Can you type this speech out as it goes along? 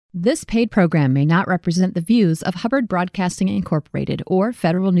This paid program may not represent the views of Hubbard Broadcasting Incorporated or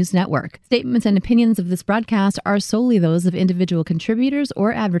Federal News Network. Statements and opinions of this broadcast are solely those of individual contributors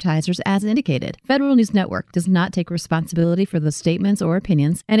or advertisers as indicated. Federal News Network does not take responsibility for the statements or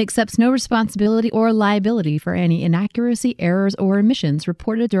opinions and accepts no responsibility or liability for any inaccuracy, errors, or omissions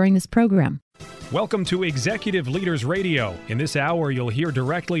reported during this program. Welcome to Executive Leaders Radio. In this hour, you'll hear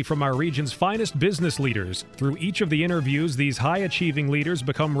directly from our region's finest business leaders. Through each of the interviews, these high-achieving leaders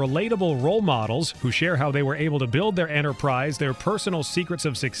become relatable role models who share how they were able to build their enterprise, their personal secrets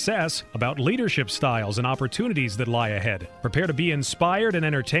of success, about leadership styles and opportunities that lie ahead. Prepare to be inspired and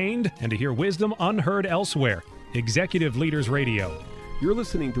entertained and to hear wisdom unheard elsewhere. Executive Leaders Radio. You're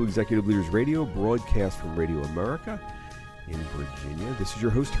listening to Executive Leaders Radio, broadcast from Radio America in Virginia. This is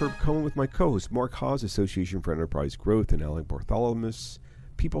your host, Herb Cohen, with my co-host, Mark Haas, Association for Enterprise Growth, and Alec Bartholomew,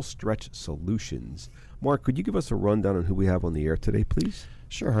 People Stretch Solutions. Mark, could you give us a rundown on who we have on the air today, please?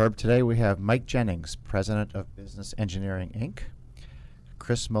 Sure, Herb. Today we have Mike Jennings, President of Business Engineering, Inc.,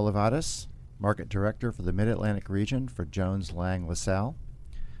 Chris Molivadis, Market Director for the Mid-Atlantic region for Jones Lang LaSalle,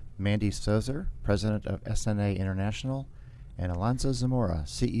 Mandy Sozer, President of SNA International, and Alonso Zamora,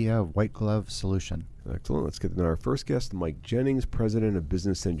 CEO of White Glove Solution. Excellent. Let's get to know our first guest, Mike Jennings, President of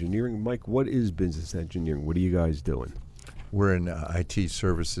Business Engineering. Mike, what is business engineering? What are you guys doing? We're an IT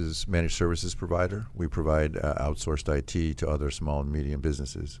services, managed services provider. We provide outsourced IT to other small and medium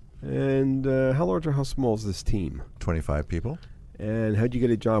businesses. And how large or how small is this team? 25 people. And how'd you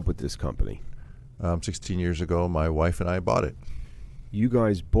get a job with this company? 16 years ago, my wife and I bought it. You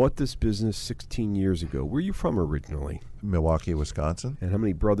guys bought this business 16 years ago. Where are you from originally? Milwaukee, Wisconsin. And how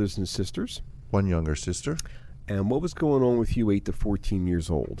many brothers and sisters? One younger sister. And what was going on with you 8 to 14 years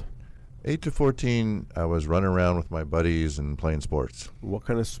old? 8 to 14, I was running around with my buddies and playing sports. What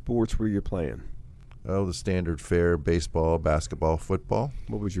kind of sports were you playing? Oh, the standard fare: baseball, basketball, football.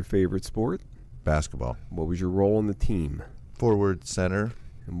 What was your favorite sport? Basketball. What was your role on the team? Forward, center.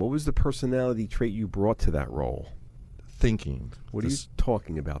 And what was the personality trait you brought to that role? Thinking. What are you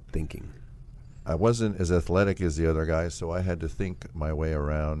talking about, thinking? I wasn't as athletic as the other guys, so I had to think my way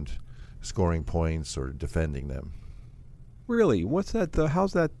around scoring points or defending them. Really? What's that?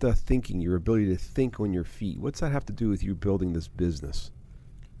 How's that thinking, your ability to think on your feet? What's that have to do with you building this business?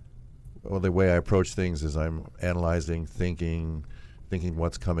 Well, the way I approach things is I'm analyzing, thinking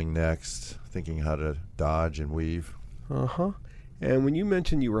what's coming next, thinking how to dodge and weave. Uh-huh. And when you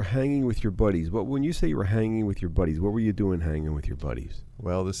mentioned you were hanging with your buddies, when you say you were hanging with your buddies, what were you doing hanging with your buddies?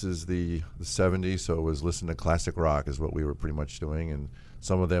 Well, this is the 70s, so it was listening to classic rock is what we were pretty much doing, and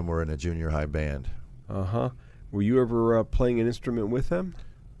some of them were in a junior high band. Uh-huh. Were you ever playing an instrument with them?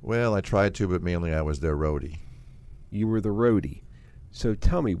 Well, I tried to, but mainly I was their roadie. You were the roadie. So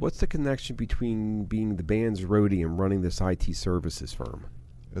tell me, what's the connection between being the band's roadie and running this IT services firm?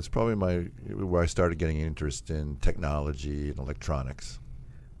 It's probably where I started getting interest in technology and electronics.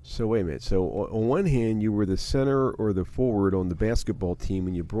 So wait a minute. So on one hand, you were the center or the forward on the basketball team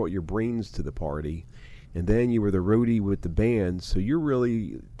and you brought your brains to the party. And then you were the roadie with the band. So you're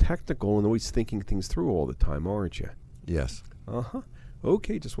really technical and always thinking things through all the time, aren't you? Yes. Uh-huh.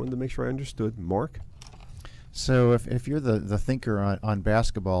 Okay, just wanted to make sure I understood. Mark? So if you're the thinker on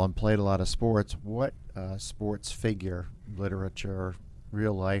basketball and played a lot of sports, what sports figure, literature,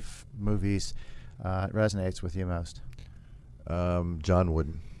 real life, movies resonates with you most? John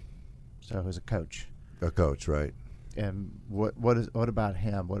Wooden. So who's a coach? A coach, right. And what about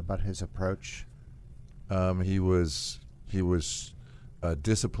him? What about his approach? He was a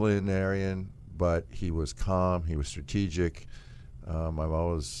disciplinarian, but he was calm. He was strategic. I've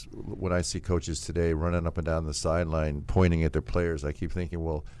always, when I see coaches today running up and down the sideline, pointing at their players, I keep thinking,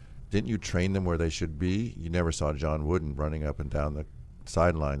 well, didn't you train them where they should be? You never saw John Wooden running up and down the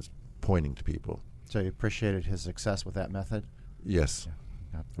sidelines, pointing to people. So you appreciated his success with that method? Yes.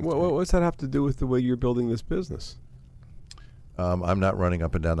 Yeah. What's that have to do with the way you're building this business? I'm not running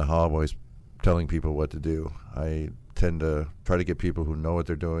up and down the hallways telling people what to do. I tend to try to get people who know what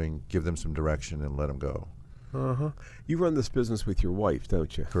they're doing, give them some direction, and let them go. Uh-huh. You run this business with your wife,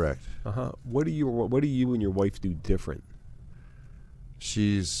 don't you? Correct. Uh-huh. What do you and your wife do different?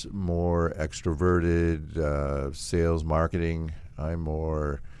 She's more extroverted, sales, marketing. I'm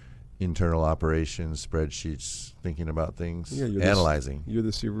more internal operations, spreadsheets, thinking about things, analyzing. You're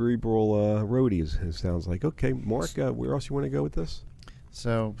the cerebral roadie, it sounds like. Okay, Mark, where else you want to go with this?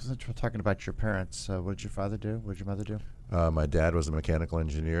 So, since we're talking about your parents, what did your father do? What did your mother do? My dad was a mechanical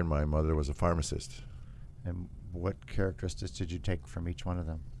engineer, and my mother was a pharmacist. And what characteristics did you take from each one of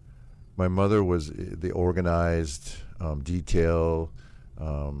them? My mother was the organized, detail,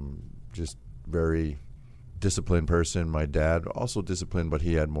 just very disciplined person. My dad also disciplined, but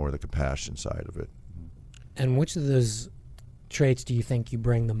he had more the compassion side of it. And which of those traits do you think you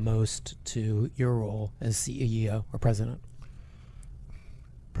bring the most to your role as CEO or president?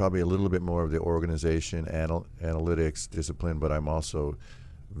 Probably a little bit more of the organization, analytics, discipline, but I'm also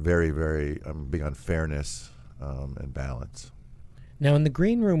I'm big on fairness and balance. Now, in the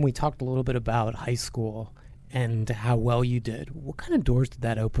green room, we talked a little bit about high school and how well you did. What kind of doors did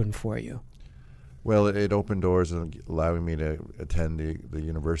that open for you? Well, it opened doors and allowing me to attend the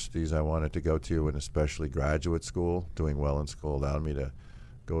universities I wanted to go to, and especially graduate school. Doing well in school allowed me to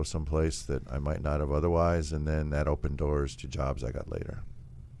go someplace that I might not have otherwise, and then that opened doors to jobs I got later.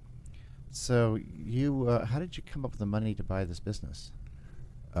 So you, how did you come up with the money to buy this business?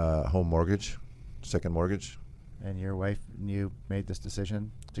 Home mortgage, second mortgage. And your wife and you made this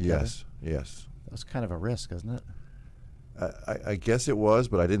decision together? Yes. That was kind of a risk, isn't it? I guess it was,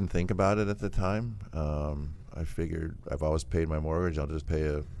 but I didn't think about it at the time. I figured I've always paid my mortgage. I'll just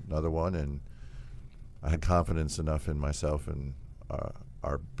pay another one, and I had confidence enough in myself and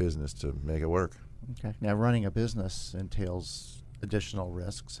our business to make it work. Okay. Now, running a business entails additional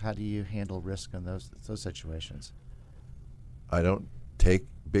risks. How do you handle risk in those situations? I don't take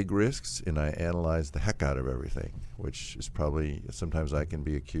big risks, and I analyze the heck out of everything, which is probably sometimes I can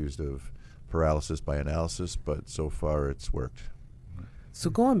be accused of paralysis by analysis, but so far it's worked. So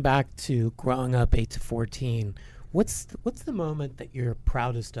going back to growing up 8 to 14, what's the moment that you're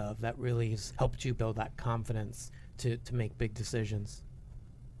proudest of that really has helped you build that confidence to make big decisions?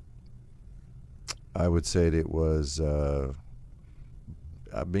 I would say that it was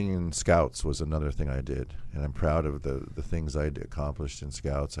being in Scouts was another thing I did, and I'm proud of the things I accomplished in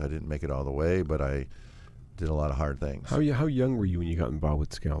Scouts. I didn't make it all the way, but I did a lot of hard things. How young were you when you got involved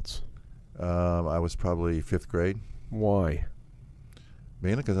with Scouts? I was probably 5th grade. Why?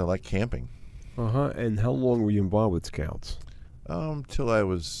 Mainly because I like camping. And how long were you involved with Scouts? Till I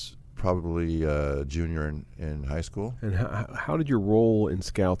was probably a junior in high school. And how did your role in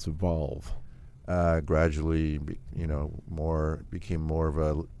Scouts evolve? Gradually, became more of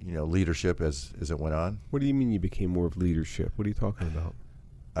a leadership as it went on. What do you mean you became more of leadership? What are you talking about?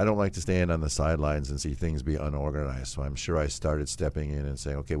 I don't like to stand on the sidelines and see things be unorganized. So I'm sure I started stepping in and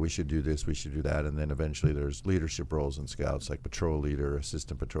saying, okay, we should do this, we should do that. And then eventually there's leadership roles in Scouts, like patrol leader,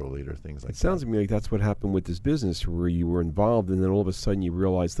 assistant patrol leader, things like that. It sounds to me like that's what happened with this business, where you were involved and then all of a sudden you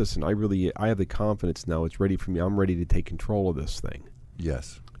realized, listen, I have the confidence now. It's ready for me. I'm ready to take control of this thing.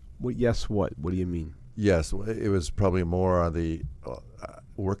 Yes. Yes, what? What do you mean? Yes, it was probably more on the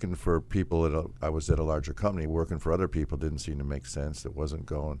working for people. I was at a larger company. Working for other people didn't seem to make sense. It wasn't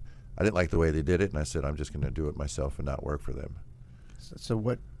going. I didn't like the way they did it, and I said, I'm just going to do it myself and not work for them. So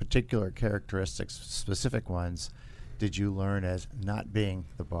what particular characteristics, specific ones, did you learn as not being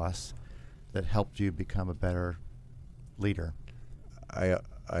the boss that helped you become a better leader?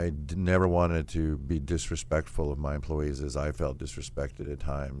 I never wanted to be disrespectful of my employees, as I felt disrespected at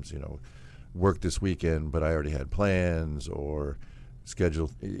times. Work this weekend, but I already had plans or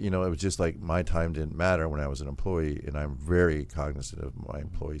scheduled. It was just like my time didn't matter when I was an employee, and I'm very cognizant of my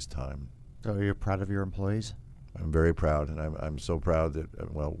employees' time. So you're proud of your employees? I'm very proud, and I'm so proud that,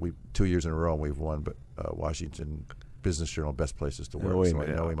 2 years in a row we've won Washington Business Journal Best Places to Work, so I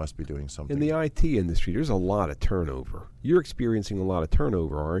know we must be doing something. In the IT industry, there's a lot of turnover. You're experiencing a lot of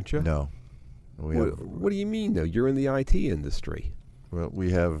turnover, aren't you? No. What do you mean, though? You're in the IT industry. Well,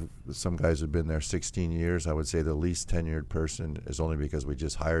 we have some guys who've been there 16 years. I would say the least tenured person is only because we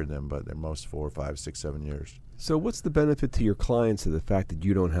just hired them, but they're most 4, 5, 6, 7 years. So what's the benefit to your clients of the fact that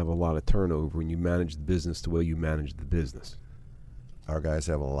you don't have a lot of turnover and you manage the business the way you manage the business? Our guys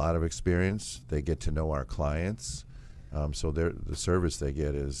have a lot of experience. They get to know our clients. So the service they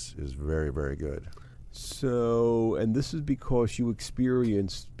get is very, very good. So, and this is because you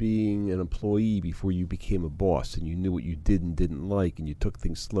experienced being an employee before you became a boss, and you knew what you did and didn't like, and you took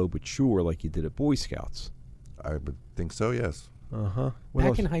things slow but sure like you did at Boy Scouts. I would think so, yes.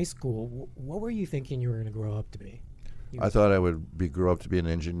 Back in high school, what were you thinking you were going to grow up to be? I thought I would grow up to be an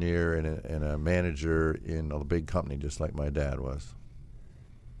engineer and a manager in a big company, just like my dad was.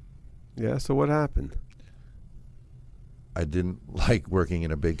 Yeah, so what happened? I didn't like working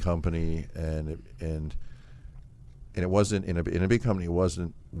in a big company, and it wasn't in a big company. It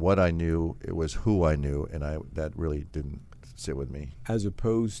wasn't what I knew; it was who I knew, and that really didn't sit with me. As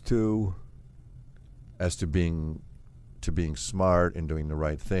opposed to, being smart and doing the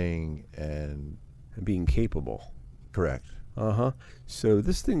right thing and being capable. Correct. So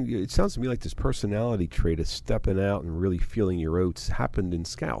this thing, it sounds to me like this personality trait of stepping out and really feeling your oats happened in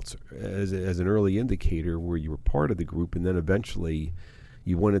Scouts as an early indicator where you were part of the group, and then eventually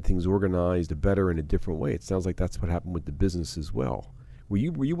You wanted things organized better in a different way. It sounds like that's what happened with the business as well. Where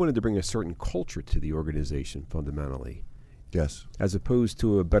you wanted to bring a certain culture to the organization fundamentally. Yes. As opposed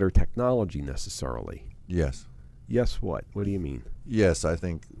to a better technology necessarily. Yes. Yes, what? What do you mean? Yes, I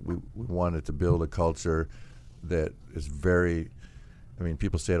think we wanted to build a culture that is very, I mean,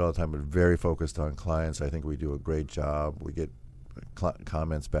 people say it all the time, but very focused on clients. I think we do a great job. We get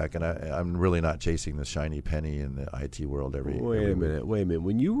comments back, and I'm really not chasing the shiny penny in the IT world every Wait a week. minute.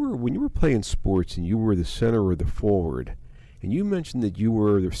 When you were playing sports and you were the center or the forward, and you mentioned that you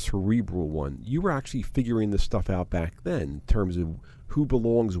were the cerebral one, you were actually figuring this stuff out back then in terms of who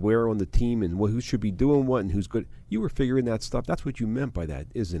belongs where on the team and who should be doing what and who's good. You were figuring that stuff. That's what you meant by that,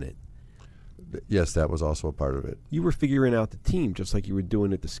 isn't it? Yes, that was also a part of it. You were figuring out the team just like you were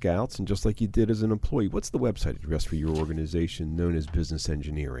doing at the Scouts and just like you did as an employee. What's the website address for your organization known as Business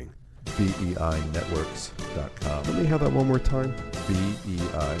Engineering? BEInetworks.com. Let me have that one more time.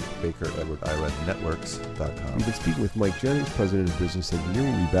 BEI, Baker Edward Ired Networks.com. We've been speaking with Mike Jennings, President of Business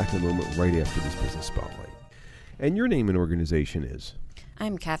Engineering. We'll be back in a moment right after this Business Spotlight. And your name and organization is?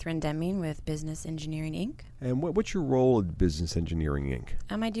 I'm Catherine Deming with Business Engineering, Inc. And what's your role at Business Engineering, Inc.?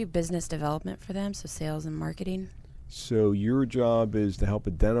 I do business development for them, so sales and marketing. So your job is to help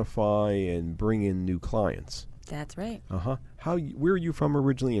identify and bring in new clients? That's right. Uh-huh. Where are you from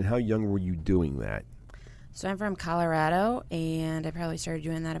originally, and how young were you doing that? So I'm from Colorado, and I probably started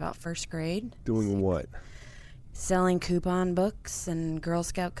doing that about first grade. Doing what? Selling coupon books and Girl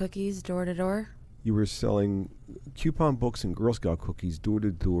Scout cookies door to door. You were selling coupon books and Girl Scout cookies door to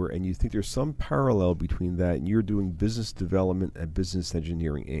door, and you think there's some parallel between that and you're doing business development at Business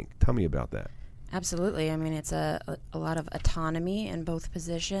Engineering, Inc. Tell me about that. Absolutely. I mean, it's a lot of autonomy in both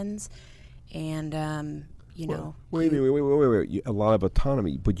positions, and Wait. A lot of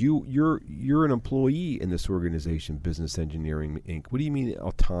autonomy, but you're an employee in this organization, Business Engineering, Inc. What do you mean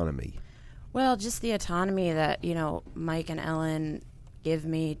autonomy? Well, just the autonomy that Mike and Ellen give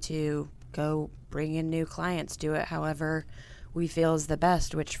me to go bring in new clients, do it however we feel is the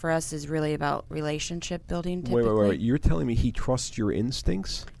best, which for us is really about relationship building typically. Wait. You're telling me he trusts your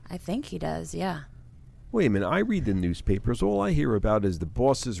instincts? I think he does, yeah. Wait a minute, I read the newspapers. All I hear about is the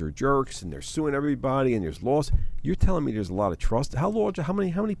bosses are jerks and they're suing everybody and there's loss. You're telling me there's a lot of trust. How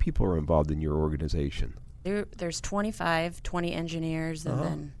many people are involved in your organization? There's 20 engineers and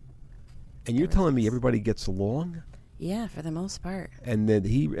then... And you're telling me everybody gets along? Yeah, for the most part. And that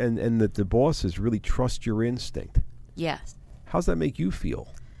that the bosses really trust your instinct. Yes. How's that make you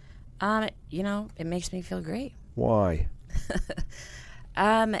feel? It makes me feel great. Why?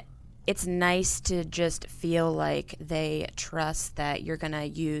 It's nice to just feel like they trust that you're going to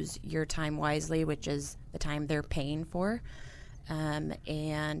use your time wisely, which is the time they're paying for, and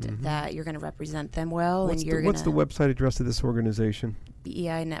that you're going to represent them well. What's the website address of this organization?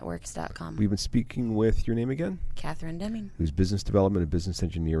 BEInetworks.com. We've been speaking with your name again? Catherine Deming. Who's Business Development at Business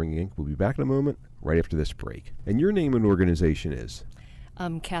Engineering, Inc. We'll be back in a moment, right after this break. And your name and organization is?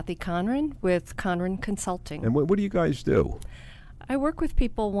 I'm Kathy Conran with Conran Consulting. And what do you guys do? I work with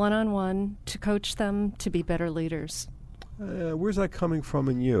people one-on-one to coach them to be better leaders. Where's that coming from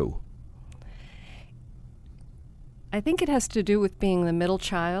in you? I think it has to do with being the middle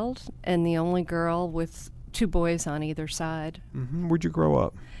child and the only girl with two boys on either side. Mm-hmm. Where'd you grow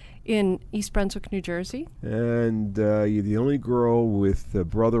up? In East Brunswick, New Jersey. And you're the only girl with a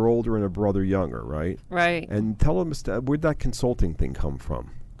brother older and a brother younger, right? Right. And tell them, where'd that consulting thing come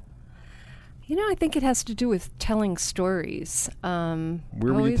from? I think it has to do with telling stories. Where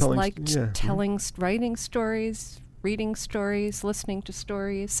were you telling? Writing stories, reading stories, listening to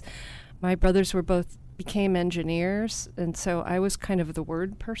stories. My brothers became engineers, and so I was kind of the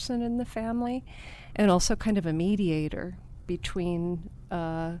word person in the family, and also kind of a mediator between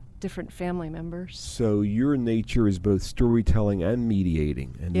different family members. So your nature is both storytelling and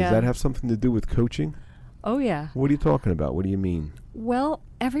mediating, and does that have something to do with coaching? Oh, yeah. What are you talking about? What do you mean? Well,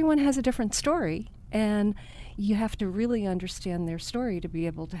 everyone has a different story, and you have to really understand their story to be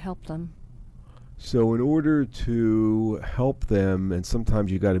able to help them. So in order to help them, and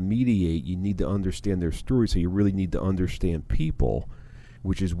sometimes you got to mediate, you need to understand their story, so you really need to understand people,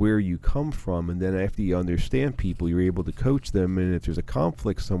 which is where you come from, and then after you understand people, you're able to coach them, and if there's a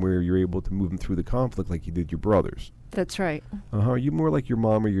conflict somewhere, you're able to move them through the conflict like you did your brothers. That's right. Are you more like your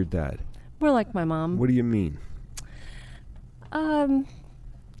mom or your dad? More like my mom. What do you mean?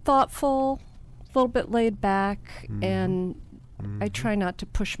 Thoughtful, a little bit laid back, and I try not to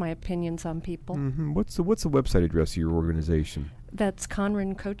push my opinions on people. What's the website address of your organization? That's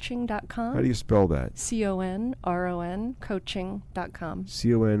conroncoaching.com. How do you spell that? CONRON coaching.com.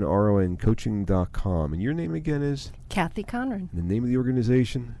 CONRON coaching.com. And your name again is? Kathy Conron. The name of the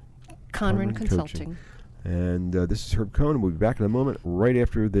organization? Conron Consulting. And this is Herb Cohen. We'll be back in a moment right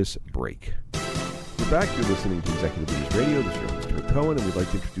after this break. We're back. You're listening to Executive Leaders Radio. This is your host, Herb Cohen, and we'd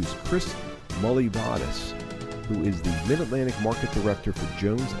like to introduce Chris Mullivadas, who is the Mid-Atlantic Market Director for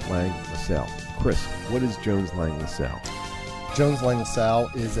Jones Lang LaSalle. Chris, what is Jones Lang LaSalle? Jones Lang LaSalle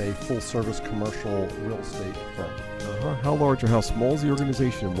is a full-service commercial real estate firm. How large or how small is the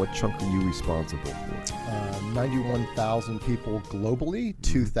organization, and what chunk are you responsible for? 91,000 people globally,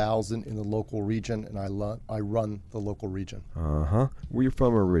 2,000 in the local region, and I run the local region. Where are you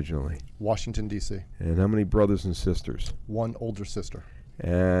from originally? Washington, D.C. And how many brothers and sisters? One older sister.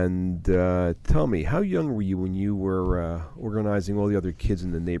 And tell me, how young were you when you were organizing all the other kids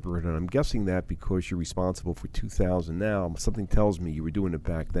in the neighborhood? And I'm guessing that because you're responsible for 2,000 now, something tells me you were doing it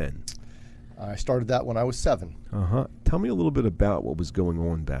back then. I started that when I was 7. Tell me a little bit about what was going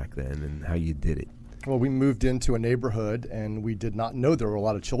on back then and how you did it. Well, we moved into a neighborhood, and we did not know there were a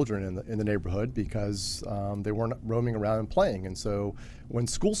lot of children in the neighborhood because they weren't roaming around and playing. And so when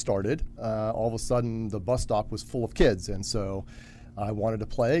school started, all of a sudden the bus stop was full of kids. And so I wanted to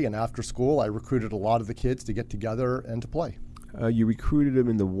play, and after school I recruited a lot of the kids to get together and to play. You recruited them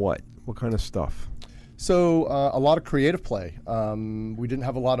into what? What kind of stuff? So a lot of creative play. We didn't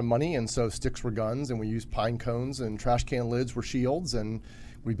have a lot of money, and so sticks were guns, and we used pine cones, and trash can lids were shields, and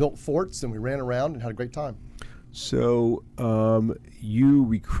we built forts, and we ran around and had a great time. So you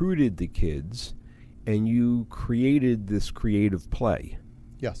recruited the kids, and you created this creative play.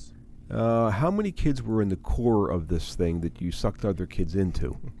 Yes. How many kids were in the core of this thing that you sucked other kids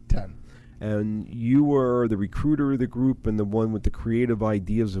into? 10. And you were the recruiter of the group and the one with the creative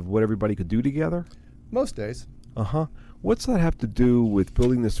ideas of what everybody could do together? Most days. What's that have to do with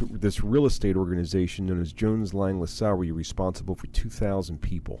building this real estate organization known as Jones Lang LaSalle, where you're responsible for 2,000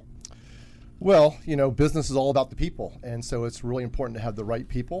 people? Well, business is all about the people, and so it's really important to have the right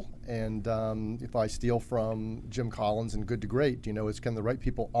people. And if I steal from Jim Collins and Good to Great, it's getting the right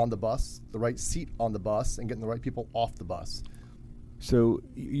people on the bus, the right seat on the bus, and getting the right people off the bus. So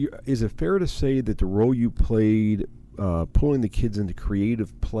is it fair to say that the role you played pulling the kids into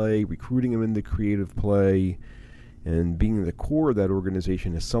creative play, recruiting them into creative play, and being the core of that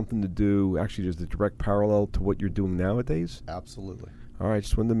organization has something to do, actually there's a direct parallel to what you're doing nowadays? Absolutely. All right,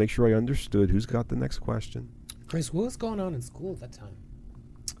 just wanted to make sure I understood. Who's got the next question? Chris, what was going on in school at that time?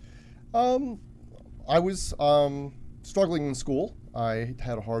 I was struggling in school. I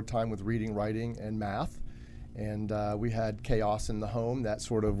had a hard time with reading, writing, and math. And we had chaos in the home that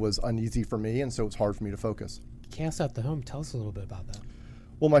sort of was uneasy for me, and so it's hard for me to focus. Chaos at the home. Tell us a little bit about that.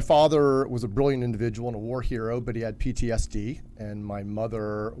 Well, my father was a brilliant individual and a war hero, but he had PTSD. And my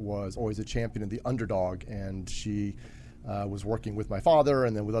mother was always a champion of the underdog, and she was working with my father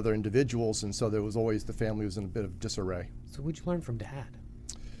and then with other individuals, and so there was always, the family was in a bit of disarray. So what'd you learn from Dad?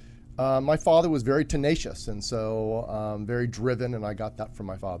 My father was very tenacious, and so very driven, and I got that from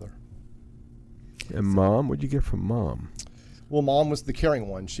my father. And Mom? What'd you get from Mom? Well, Mom was the caring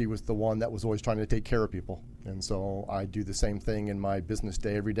one. She was the one that was always trying to take care of people. And so I do the same thing in my business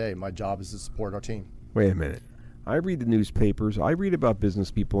day every day. My job is to support our team. Wait a minute. I read the newspapers. I read about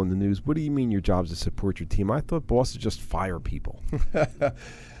business people in the news. What do you mean your job is to support your team? I thought bosses just fire people.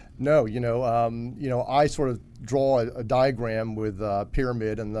 No, I sort of draw a diagram with a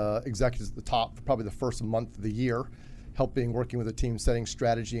pyramid, and the executives at the top for probably the first month of the year, working with a team, setting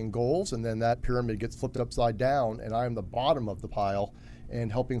strategy and goals, and then that pyramid gets flipped upside down, and I'm the bottom of the pile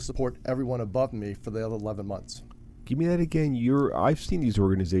and helping support everyone above me for the other 11 months. Give me that again. I've seen these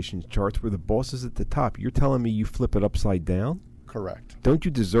organization charts where the boss is at the top. You're telling me you flip it upside down? Correct. Don't you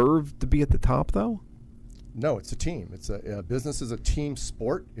deserve to be at the top, though? No, it's a team. It's a business is a team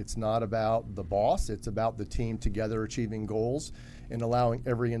sport. It's not about the boss. It's about the team together achieving goals and allowing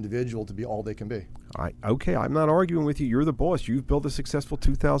every individual to be all they can be. Okay, I'm not arguing with you. You're the boss. You've built a successful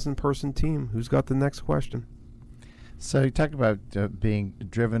 2,000-person team. Who's got the next question? So you talked about being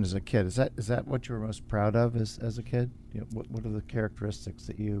driven as a kid. Is that what you were most proud of as a kid? What are the characteristics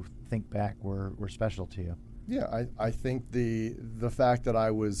that you think back were special to you? Yeah, I think the fact that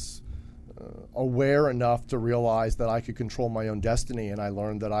I was aware enough to realize that I could control my own destiny, and I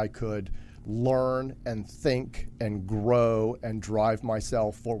learned that I could learn and think and grow and drive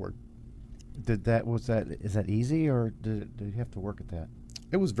myself forward. Is that easy, or did you have to work at that?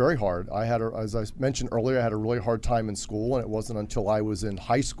 It was very hard. As I mentioned earlier, I had a really hard time in school, and it wasn't until I was in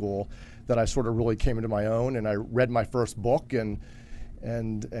high school that I sort of really came into my own, and I read my first book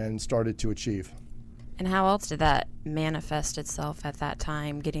and started to achieve. And how else did that manifest itself at that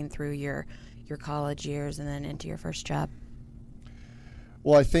time, getting through your college years and then into your first job?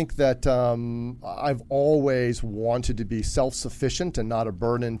 Well, I think that I've always wanted to be self-sufficient and not a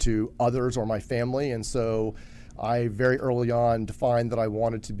burden to others or my family. And so I very early on defined that I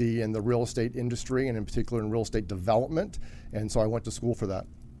wanted to be in the real estate industry, and in particular in real estate development. And so I went to school for that.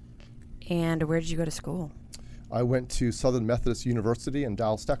 And where did you go to school? I went to Southern Methodist University in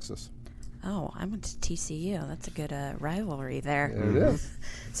Dallas, Texas. Oh, I went to TCU. That's a good rivalry there. There it is.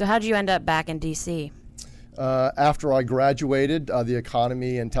 So how did you end up back in D.C.? After I graduated, the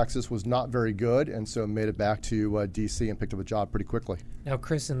economy in Texas was not very good, and so made it back to D.C. and picked up a job pretty quickly. Now,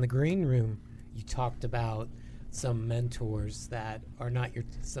 Chris, in the green room, you talked about some mentors that are not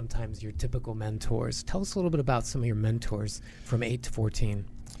sometimes your typical mentors. Tell us a little bit about some of your mentors from 8 to 14.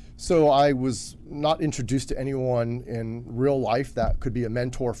 So I was not introduced to anyone in real life that could be a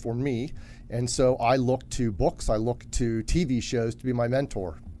mentor for me. And so I looked to books, I looked to TV shows to be my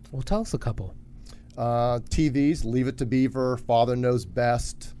mentor. Well, tell us a couple. TVs, Leave It to Beaver, Father Knows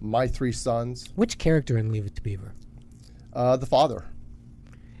Best, My Three Sons. Which character in Leave It to Beaver? The father.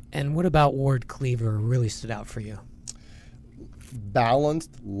 And what about Ward Cleaver really stood out for you?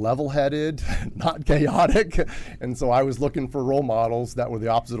 Balanced, level-headed, not chaotic. And so I was looking for role models that were the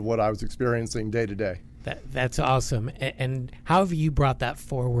opposite of what I was experiencing day to day. That's awesome. And how have you brought that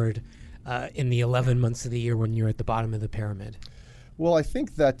forward in the 11 months of the year when you're at the bottom of the pyramid? Well, I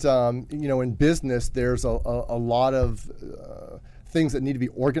think that, in business, there's a lot of things that need to be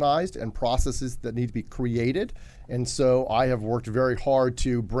organized and processes that need to be created. And so I have worked very hard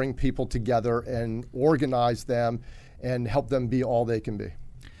to bring people together and organize them and help them be all they can be.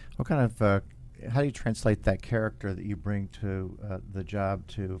 What kind of, how do you translate that character that you bring to the job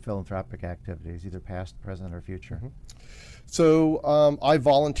to philanthropic activities, either past, present, or future? Mm-hmm. So I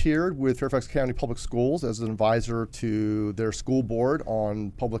volunteered with Fairfax County Public Schools as an advisor to their school board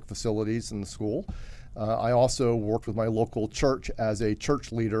on public facilities in the school. I also worked with my local church as a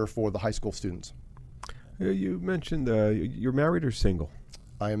church leader for the high school students. You mentioned you're married or single?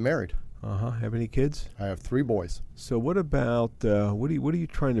 I am married. Have any kids? I have 3 boys. So what about what are you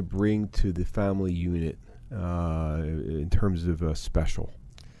trying to bring to the family unit in terms of special?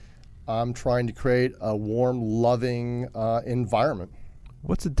 I'm trying to create a warm, loving environment.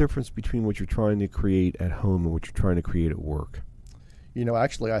 What's the difference between what you're trying to create at home and what you're trying to create at work?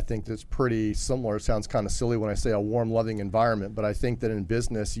 Actually, I think that's pretty similar. It sounds kind of silly when I say a warm, loving environment, but I think that in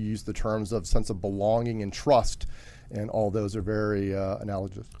business, you use the terms of sense of belonging and trust, and all those are very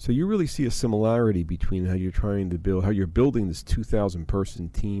analogous. So you really see a similarity between how you're trying to build, how you're building this 2,000 person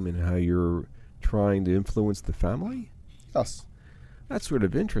team and how you're trying to influence the family? Yes. That's sort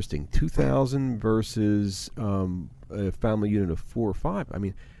of interesting. 2,000 versus a family unit of 4 or 5. I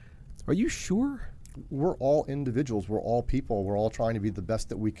mean, are you sure? We're all individuals. We're all people. We're all trying to be the best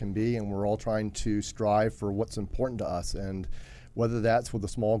that we can be, and we're all trying to strive for what's important to us. And whether that's with a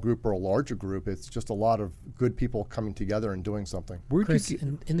small group or a larger group, it's just a lot of good people coming together and doing something. Chris,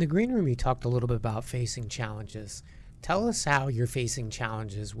 in the green room, you talked a little bit about facing challenges. Tell us how you're facing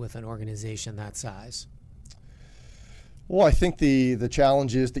challenges with an organization that size. Well, I think the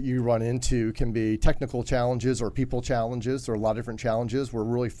challenges that you run into can be technical challenges or people challenges. There are a lot of different challenges. We're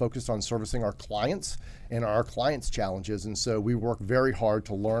really focused on servicing our clients and our clients' challenges. And so we work very hard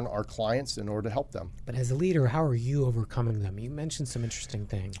to learn our clients in order to help them. But as a leader, how are you overcoming them? You mentioned some interesting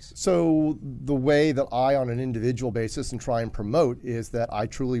things. So the way that I, on an individual basis, and try and promote is that I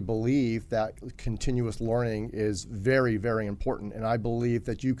truly believe that continuous learning is very, very important. And I believe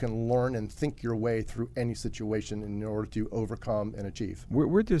that you can learn and think your way through any situation in order to overcome and achieve.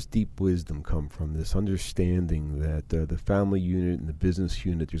 Where does deep wisdom come from, this understanding that the family unit and the business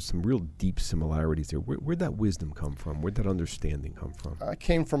unit, there's some real deep similarities there? Where'd that wisdom come from? Where'd that understanding come from? I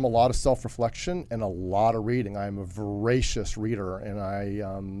came from a lot of self-reflection and a lot of reading. I'm a voracious reader, and I,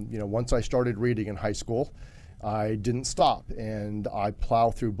 once I started reading in high school, I didn't stop, and I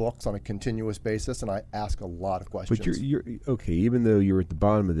plow through books on a continuous basis, and I ask a lot of questions. But you're okay, even though you're at the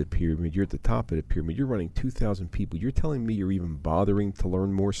bottom of the pyramid, you're at the top of the pyramid, you're running 2,000 people. You're telling me you're even bothering to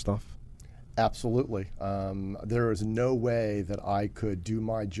learn more stuff? Absolutely. There is no way that I could do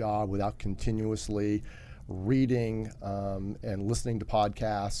my job without continuously reading and listening to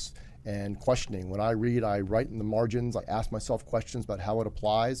podcasts and questioning. When I read, I write in the margins. I ask myself questions about how it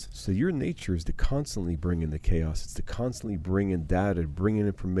applies. So your nature is to constantly bring in the chaos. It's to constantly bring in data, bring in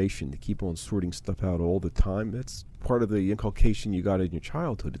information, to keep on sorting stuff out all the time. That's part of the inculcation you got in your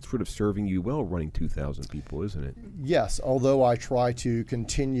childhood. It's sort of serving you well running 2,000 people, isn't it? Yes, although I try to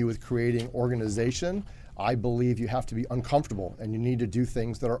continue with creating organization, I believe you have to be uncomfortable, and you need to do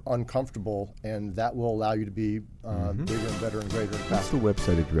things that are uncomfortable, and that will allow you to be bigger and better and greater and What's faster. the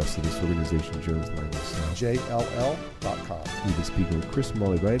website address of this organization, Jones Lang LaSalle? JLL.com. We've been speaking with Chris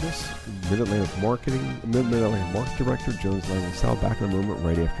Molivitis, Mid-Atlantic Market Director, Jones Lang LaSalle. Back in a moment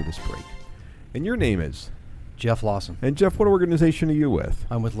right after this break. And your name is? Jeff Lawson. And Jeff, what organization are you with?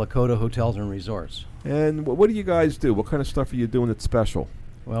 I'm with Lakota Hotels and Resorts. And what do you guys do? What kind of stuff are you doing that's special?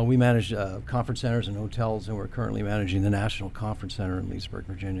 Well, we manage conference centers and hotels, and we're currently managing the National Conference Center in Leesburg,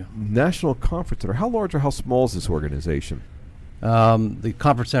 Virginia. National Conference Center. How large or how small is this organization? The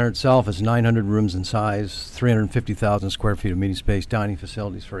conference center itself is 900 rooms in size, 350,000 square feet of meeting space, dining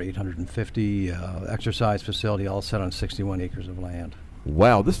facilities for 850, exercise facility, all set on 61 acres of land.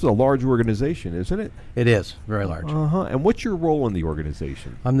 Wow, this is a large organization, isn't it? It is, very large. And what's your role in the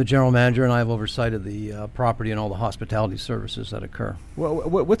organization? I'm the general manager, and I have oversight of the property and all the hospitality services that occur. Well,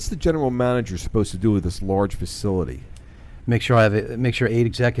 what's the general manager supposed to do with this large facility? Make sure 8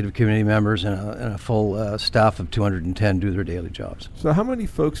 executive committee members and a full staff of 210 do their daily jobs. So how many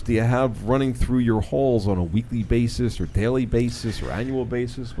folks do you have running through your halls on a weekly basis or daily basis or annual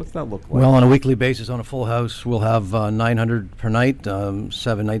basis? What's that look like? Well, on a weekly basis, on a full house, we'll have 900 per night,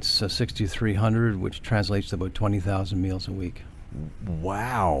 7 nights, 6,300, which translates to about 20,000 meals a week.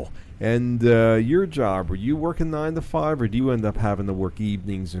 Wow. And your job, are you working 9 to 5, or do you end up having to work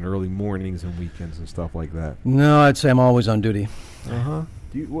evenings and early mornings and weekends and stuff like that? No, I'd say I'm always on duty.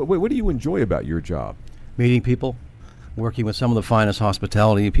 What do you enjoy about your job? Meeting people, working with some of the finest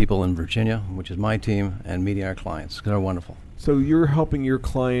hospitality people in Virginia, which is my team, and meeting our clients. They're wonderful. So you're helping your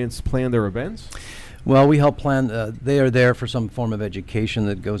clients plan their events? Well, we help plan. They are there for some form of education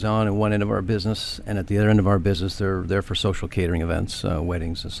that goes on at one end of our business, and at the other end of our business, they're there for social catering events,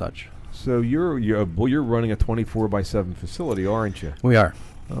 weddings and such. So you're running a 24/7 facility, aren't you? We are.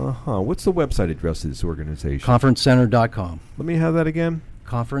 What's the website address of this organization? ConferenceCenter.com. Let me have that again.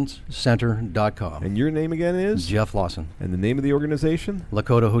 ConferenceCenter.com. And your name again is? Jeff Lawson. And the name of the organization?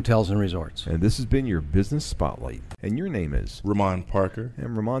 Lakota Hotels and Resorts. And this has been your Business Spotlight. And your name is? Ramon Parker.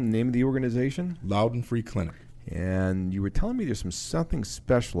 And Ramon, the name of the organization? Loudon Free Clinic. And you were telling me there's something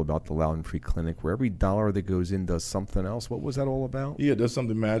special about the Loudon Free Clinic, where every dollar that goes in does something else. What was that all about? Yeah, it does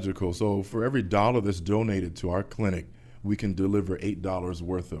something magical. So for every dollar that's donated to our clinic, we can deliver $8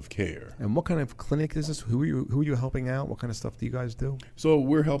 worth of care. And what kind of clinic is this? Who are you helping out? What kind of stuff do you guys do? So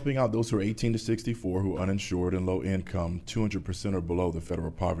we're helping out those who are 18 to 64 who are uninsured and low income, 200% or below the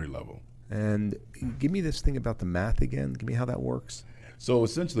federal poverty level. And give me this thing about the math again. Give me how that works. So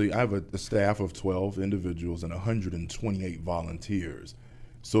essentially, I have a staff of 12 individuals and 128 volunteers.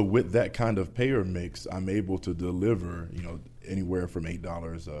 So with that kind of payer mix, I'm able to deliver, anywhere from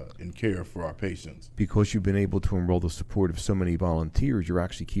 $8 in care for our patients. Because you've been able to enroll the support of so many volunteers, you're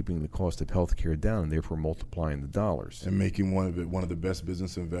actually keeping the cost of health care down and therefore multiplying the dollars. And making one of the best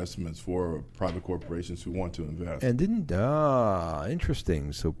business investments for private corporations who want to invest. And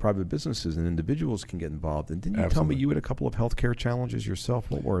interesting. So private businesses and individuals can get involved. And didn't you tell me you had a couple of healthcare challenges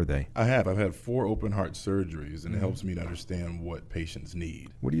yourself? What were they? I have. I've had 4 open heart surgeries, and it helps me to understand what patients need.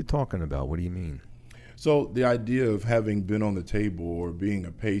 What are you talking about? What do you mean? So the idea of having been on the table or being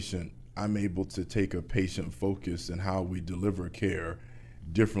a patient, I'm able to take a patient focus in how we deliver care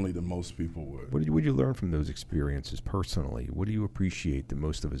differently than most people would. What did you learn from those experiences personally? What do you appreciate that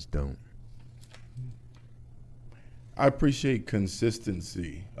most of us don't? I appreciate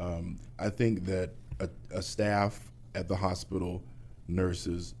consistency. I think that a staff at the hospital,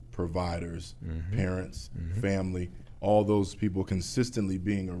 nurses, providers, parents, family, all those people consistently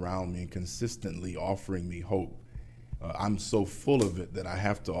being around me and consistently offering me hope. I'm so full of it that I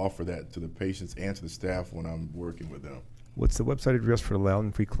have to offer that to the patients and to the staff when I'm working with them. What's the website address for the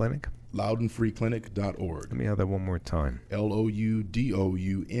Loudon Free Clinic? LoudonFreeClinic.org. Let me have that one more time.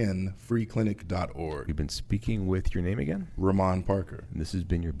 LOUDOUN freeclinic.org. You've been speaking with your name again? Ramon Parker. And this has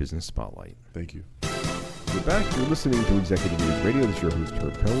been your Business Spotlight. Thank you. We're back. You're listening to Executive Leaders Radio. This is your host,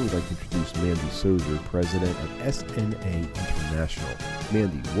 Herb Cohen. We'd like to introduce Mandy Sozer, president of SNA International.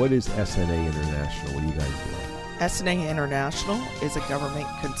 Mandy, what is SNA International? What do you guys do? SNA International is a government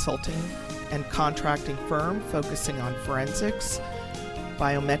consulting and contracting firm focusing on forensics,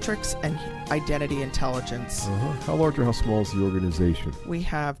 biometrics, and identity intelligence. How large or how small is the organization? We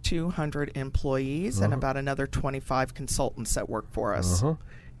have 200 employees and about another 25 consultants that work for us.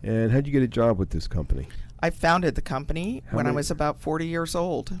 And how'd you get a job with this company? I founded the company when I was about 40 years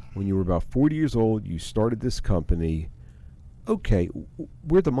old. When you were about 40 years old, you started this company. Okay,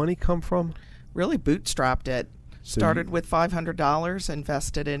 where'd the money come from? Really bootstrapped it. Started with $500,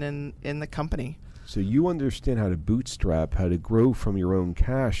 invested in the company. So you understand how to bootstrap, how to grow from your own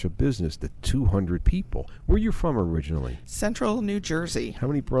cash a business to 200 people. Where are you from originally? Central New Jersey. How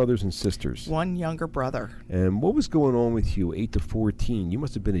many brothers and sisters? One younger brother. And what was going on with you 8 to 14? You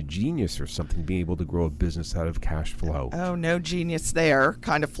must have been a genius or something, being able to grow a business out of cash flow. Oh, no genius there.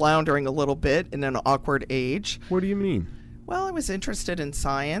 Kind of floundering a little bit in an awkward age. What do you mean? Well, I was interested in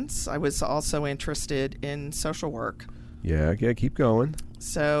science. I was also interested in social work. Yeah, keep going.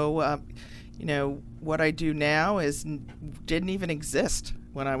 So, what I do now didn't even exist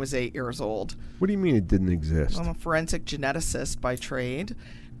when I was 8 years old. What do you mean it didn't exist? I'm a forensic geneticist by trade,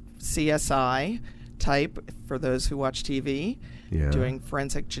 CSI type for those who watch TV, doing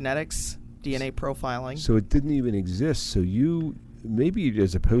forensic genetics, DNA profiling. So it didn't even exist. So you, maybe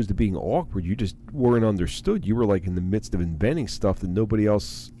as opposed to being awkward, you just weren't understood. You were like in the midst of inventing stuff that nobody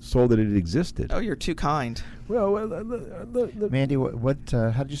else saw that it existed. Oh, you're too kind. Well, Mandy,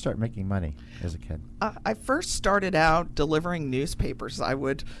 how did you start making money as a kid? I first started out delivering newspapers. I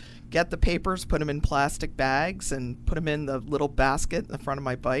would get the papers, put them in plastic bags, and put them in the little basket in the front of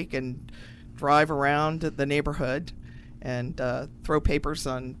my bike and drive around the neighborhood and throw papers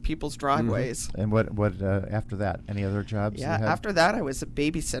on people's driveways. Mm-hmm. And what after that? Any other jobs? Yeah, after that I was a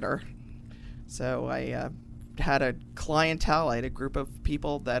babysitter. So I had a clientele. I had a group of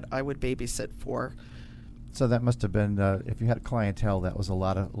people that I would babysit for. So that must have been, if you had a clientele, that was a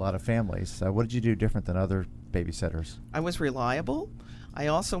lot of families. What did you do different than other babysitters? I was reliable. I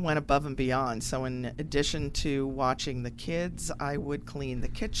also went above and beyond. So in addition to watching the kids, I would clean the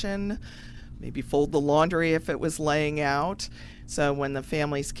kitchen, maybe fold the laundry if it was laying out. So when the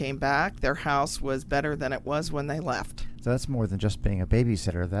families came back, their house was better than it was when they left. So that's more than just being a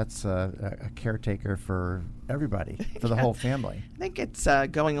babysitter. That's a caretaker for everybody, for the whole family. I think it's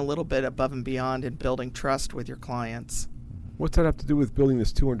going a little bit above and beyond and building trust with your clients. What's that have to do with building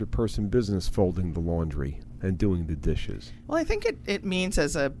this 200-person business, folding the laundry and doing the dishes? Well, I think it means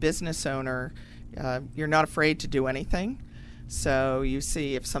as a business owner, you're not afraid to do anything. So you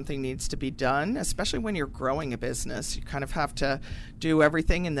see if something needs to be done, especially when you're growing a business, you kind of have to do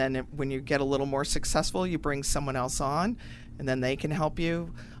everything. And then when you get a little more successful, you bring someone else on and then they can help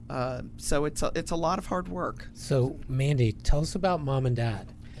you. So it's a lot of hard work. So Mandy, tell us about mom and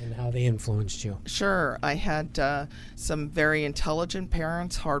dad and how they influenced you. Sure. I had some very intelligent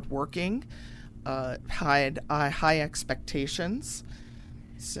parents, hardworking, had high expectations.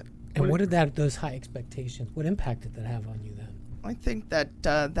 So, and what did those high expectations, what impact did that have on you then? I think that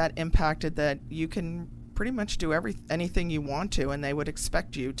that impacted that you can pretty much do anything you want to, and they would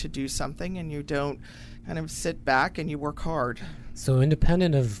expect you to do something, and you don't kind of sit back and you work hard. So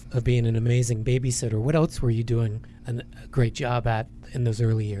independent of being an amazing babysitter, what else were you doing a great job at in those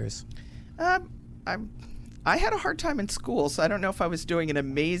early years? I had a hard time in school, so I don't know if I was doing an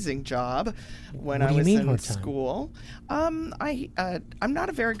amazing job when I was in school. I'm not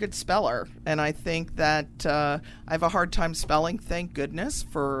a very good speller, and I think that I have a hard time spelling. Thank goodness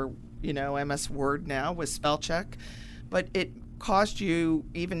for MS Word now with spell check, but it causes you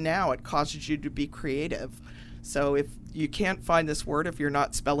to be creative. So if you can't find this word, if you're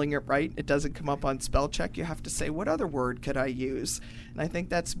not spelling it right, it doesn't come up on spell check, you have to say, what other word could I use? And I think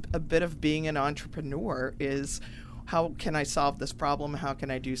that's a bit of being an entrepreneur is, how can I solve this problem? How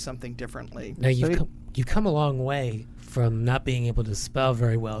can I do something differently? Now, you've come a long way from not being able to spell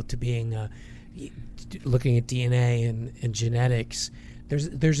very well to being looking at DNA and genetics.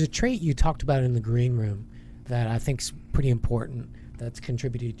 There's a trait you talked about in the green room that I think is pretty important that's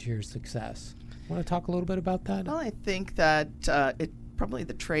contributed to your success. Want to talk a little bit about that? Well, I think that probably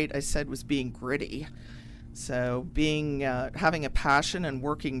the trait I said was being gritty. So having a passion and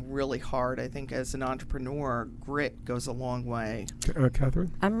working really hard. I think as an entrepreneur, grit goes a long way.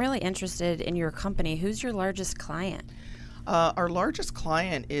 Catherine? I'm really interested in your company. Who's your largest client? Our largest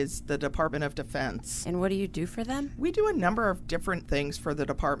client is the Department of Defense. And what do you do for them? We do a number of different things for the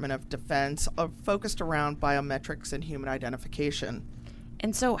Department of Defense focused around biometrics and human identification.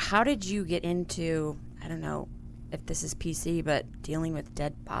 And so how did you get into, I don't know if this is PC, but dealing with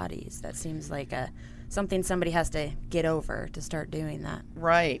dead bodies? That seems like something somebody has to get over to start doing that.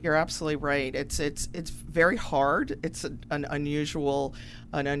 Right, you're absolutely right. It's very hard. It's an unusual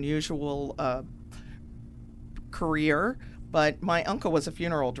career, but my uncle was a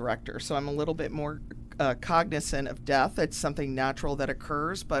funeral director, so I'm a little bit more cognizant of death. It's something natural that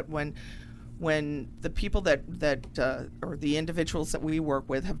occurs, but when the people that or the individuals that we work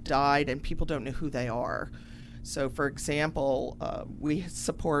with have died and people don't know who they are. So, for example, we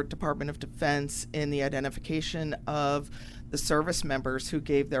support Department of Defense in the identification of the service members who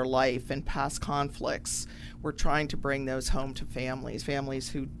gave their life in past conflicts. We're trying to bring those home to families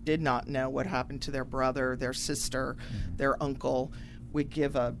who did not know what happened to their brother, their sister, their uncle. We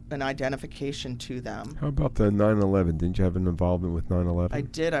give an identification to them. How about the 9/11? Didn't you have an involvement with 9/11? I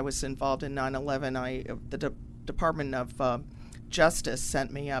did. I was involved in 9/11. The Department of Justice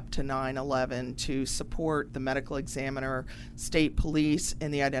sent me up to 9/11 to support the medical examiner, state police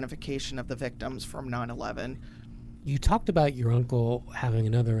in the identification of the victims from 9/11. You talked about your uncle having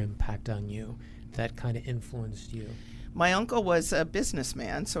another impact on you that kind of influenced you. My uncle was a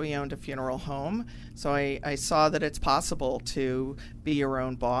businessman, so he owned a funeral home. So I saw that it's possible to be your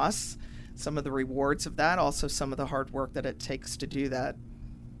own boss. Some of the rewards of that, also some of the hard work that it takes to do that.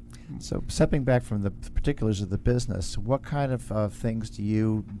 So stepping back from the particulars of the business, what kind of things do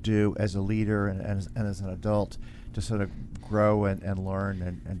you do as a leader and as an adult to sort of grow and learn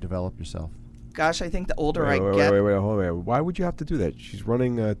and develop yourself? Gosh, I think the older I Wait, get... hold on. Why would you have to do that? She's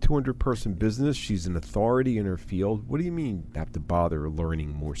running a 200-person business. She's an authority in her field. What do you mean have to bother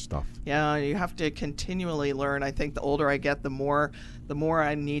learning more stuff? Yeah, you have to continually learn. I think the older I get, the more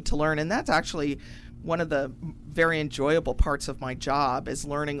I need to learn. And that's actually one of the very enjoyable parts of my job is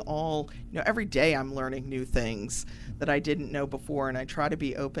learning every day I'm learning new things that I didn't know before. And I try to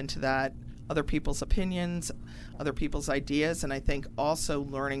be open to that, other people's opinions, other people's ideas, and I think also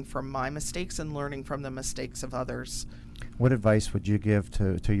learning from my mistakes and learning from the mistakes of others. What advice would you give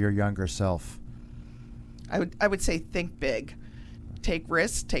to your younger self? I would say think big. Take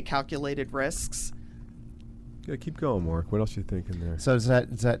risks, take calculated risks. Yeah, keep going, Mark. What else are you thinking there? So is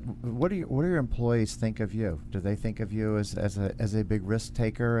that what do your employees think of you? Do they think of you as a big risk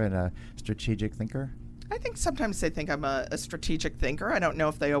taker and a strategic thinker? I think sometimes they think I'm a strategic thinker. I don't know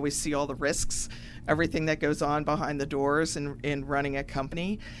if they always see all the risks, everything that goes on behind the doors in running a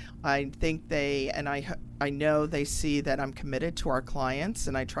company. I think I know they see that I'm committed to our clients,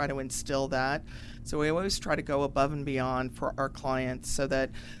 and I try to instill that. So we always try to go above and beyond for our clients so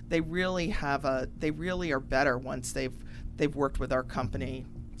that they really are better once they've worked with our company.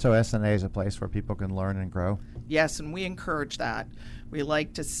 So SNA is a place where people can learn and grow? Yes, and we encourage that. We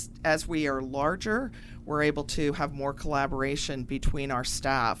like to, as we are larger, we're able to have more collaboration between our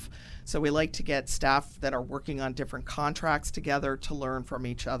staff. So we like to get staff that are working on different contracts together to learn from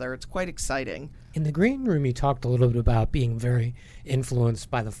each other. It's quite exciting. In the green room, you talked a little bit about being very influenced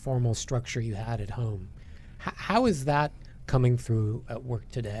by the formal structure you had at home. How is that coming through at work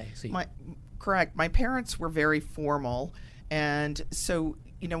today? Correct. My parents were very formal, and so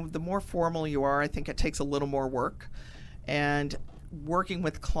the more formal you are, I think it takes a little more work. And working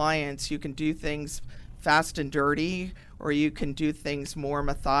with clients, you can do things fast and dirty, or you can do things more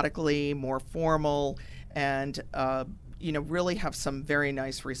methodically, more formal, and really have some very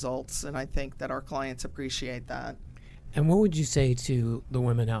nice results. And I think that our clients appreciate that. And what would you say to the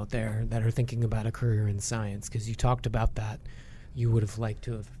women out there that are thinking about a career in science? Because you talked about that. You would have liked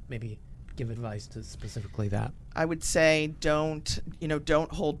to have maybe give advice to specifically that. I would say don't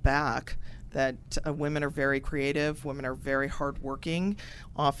hold back. That women are very creative, women are very hardworking.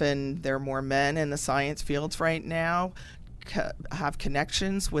 Often there are more men in the science fields right now, have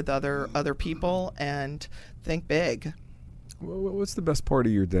connections with other people, and think big. What's the best part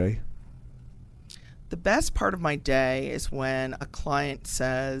of your day? The best part of my day is when a client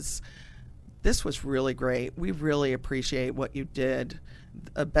says, "This was really great. We really appreciate what you did."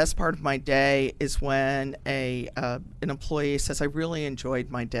 The best part of my day is when an employee says, "I really enjoyed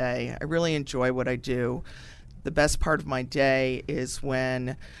my day. I really enjoy what I do." The best part of my day is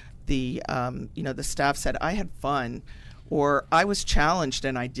when the staff said, "I had fun," or "I was challenged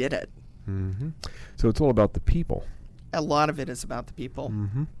and I did it." Mm-hmm. So it's all about the people. A lot of it is about the people.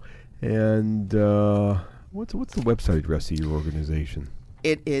 Mm-hmm. And what's the website address of your organization?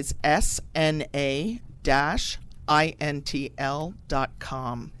 It is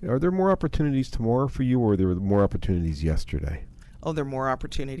SNA-INTL.com. Are there more opportunities tomorrow for you, or are there more opportunities yesterday? Oh, there are more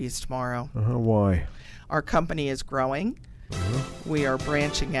opportunities tomorrow. Why? Our company is growing. We are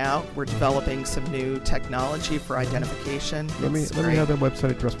branching out. We're developing some new technology for identification. Let me have that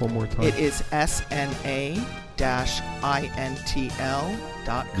website address one more time. It is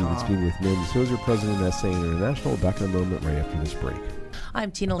SNA-INTL.com. Speaking with Mandy Sozer, President of SA International. Back in a moment right after this break. I'm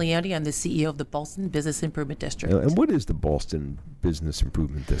Tina Leondi. I'm the CEO of the Ballston Business Improvement District. And what is the Ballston Business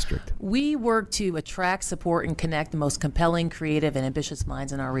Improvement District? We work to attract, support, and connect the most compelling, creative, and ambitious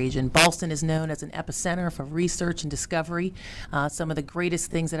minds in our region. Ballston is known as an epicenter for research and discovery. Some of the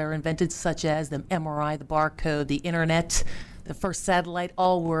greatest things that are invented, such as the MRI, the barcode, the internet, the first satellite,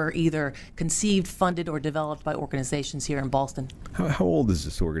 all were either conceived, funded, or developed by organizations here in Ballston. How old is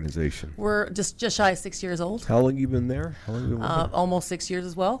this organization? We're just shy of 6 years old. How long have you been there? How long have you been there? Almost 6 years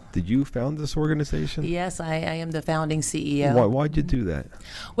as well. Did you found this organization? Yes, I am the founding CEO. Why'd you do that?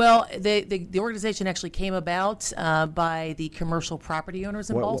 Well, the organization actually came about by the commercial property owners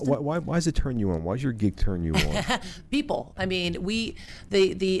in Ballston. Why does it turn you on? Why does your gig turn you on? People. I mean,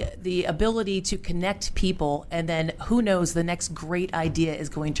 the ability to connect people, and then who knows, the next great idea is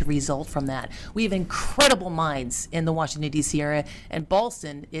going to result from that. We have incredible minds in the Washington, D.C. area, and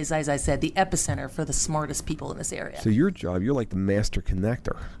Ballston is, as I said, the epicenter for the smartest people in this area. So your job, you're like the master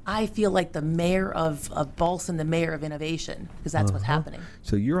connector. I feel like the mayor of Ballston, the mayor of innovation, because that's what's happening.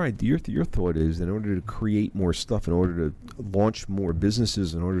 So your thought is, in order to create more stuff, in order to launch more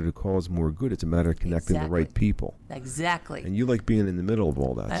businesses, in order to cause more good, it's a matter of connecting the right people. Exactly. And you like being in the middle of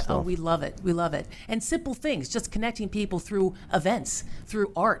all that stuff. Oh, we love it. We love it. And simple things, just connecting people through events,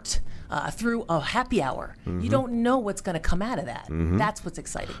 through art, through a happy hour. You don't know what's going to come out of that. That's what's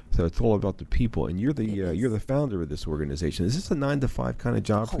exciting. So it's all about the people, and you're the founder of this organization. Is this a 9-to-5 kind of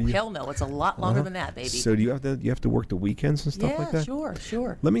job for you? Oh, hell no! It's a lot longer than that, baby. So do you have to work the weekends and stuff like that? Yeah,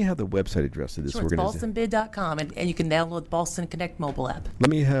 sure. Let me have the website address of this organization. It's BallstonBid.com, and you can download Ballston Connect mobile app. Let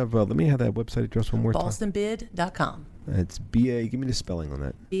me have that website address one more time. BallstonBid.com. It's B-A, give me the spelling on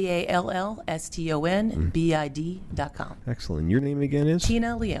that. BallstonBid.com. Excellent. Your name again is?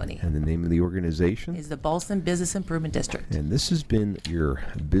 Tina Leone. And the name of the organization? Is the Ballston Business Improvement District. And this has been your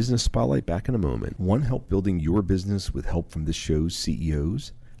Business Spotlight. Back in a moment. One, help building your business with help from this show's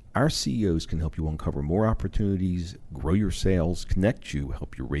CEOs. Our CEOs can help you uncover more opportunities, grow your sales, connect you,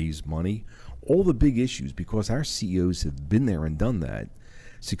 help you raise money, all the big issues, because our CEOs have been there and done that,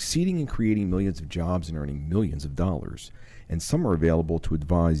 succeeding in creating millions of jobs and earning millions of dollars. And some are available to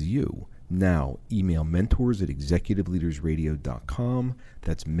advise you. Now, email mentors@executiveleadersradio.com.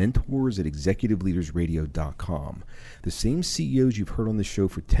 That's mentors@executiveleadersradio.com. The same CEOs you've heard on the show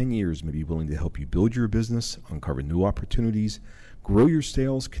for 10 years may be willing to help you build your business, uncover new opportunities, grow your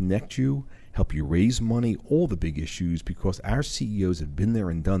sales, connect you, help you raise money, all the big issues, because our CEOs have been there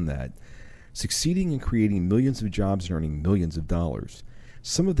and done that, succeeding in creating millions of jobs and earning millions of dollars.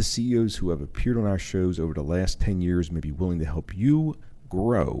 Some of the CEOs who have appeared on our shows over the last 10 years may be willing to help you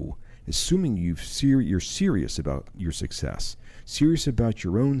grow, assuming you're serious about your success, serious about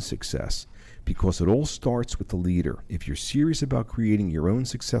your own success, because it all starts with the leader. If you're serious about creating your own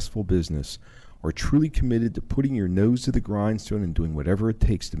successful business, or truly committed to putting your nose to the grindstone and doing whatever it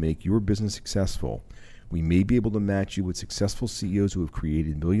takes to make your business successful, we may be able to match you with successful CEOs who have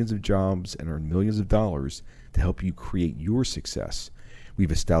created millions of jobs and earned millions of dollars to help you create your success.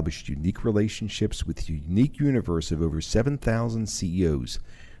 We've established unique relationships with a unique universe of over 7,000 CEOs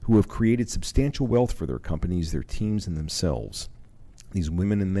who have created substantial wealth for their companies, their teams, and themselves. These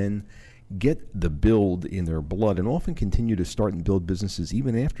women and men get the build in their blood and often continue to start and build businesses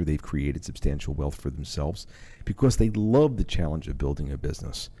even after they've created substantial wealth for themselves because they love the challenge of building a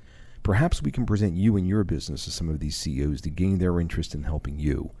business. Perhaps we can present you and your business to some of these CEOs to gain their interest in helping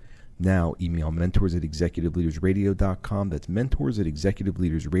you. Now, email mentors@executiveleadersradio.com. That's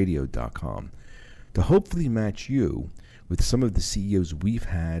mentors@executiveleadersradio.com to hopefully match you with some of the CEOs we've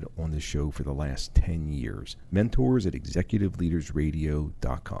had on the show for the last 10 years.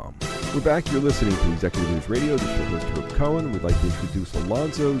 Mentors@executiveleadersradio.com. We're back. You're listening to Executive Leaders Radio. This is your host, Herb Cohen. We'd like to introduce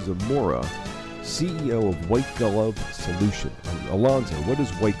Alonzo Zamora, CEO of White Glove Solution. Alonzo, what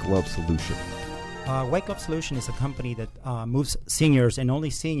is White Glove Solution? White Glove Solution is a company that moves seniors and only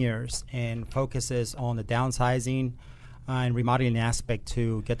seniors and focuses on the downsizing and remodeling aspect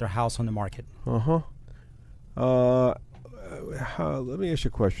to get their house on the market. Let me ask you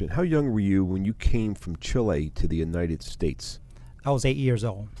a question. How young were you when you came from Chile to the United States? I was 8 years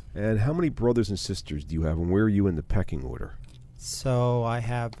old. And how many brothers and sisters do you have, and where are you in the pecking order? So I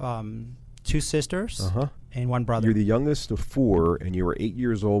have 2 sisters and 1 brother. You're the youngest of 4, and you were 8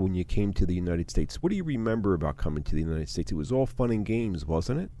 years old when you came to the United States. What do you remember about coming to the United States? It was all fun and games,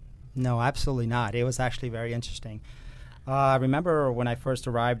 wasn't it? No, absolutely not. It was actually very interesting. I remember when I first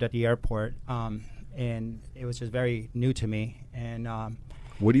arrived at the airport, and it was just very new to me. And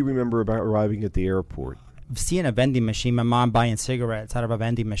what do you remember about arriving at the airport? Seeing a vending machine, my mom buying cigarettes out of a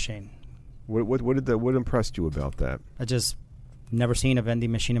vending machine. What impressed you about that? I just never seen a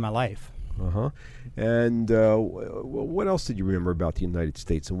vending machine in my life. And what else did you remember about the United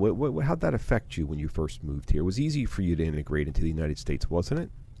States, and how'd that affect you when you first moved here? It was easy for you to integrate into the United States, wasn't it?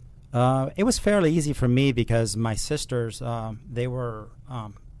 It was fairly easy for me because my sisters, they were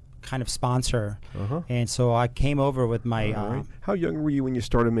kind of sponsor, and so I came over with my. How young were you when you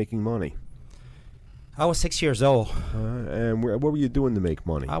started making money? I was 6 years old. And what were you doing to make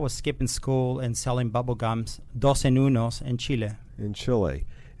money? I was skipping school and selling bubble gums, 12 en unos in Chile. In Chile.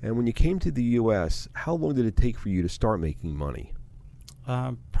 And when you came to the U.S., how long did it take for you to start making money?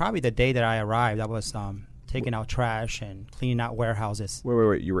 Probably the day that I arrived. I was taking out trash and cleaning out warehouses.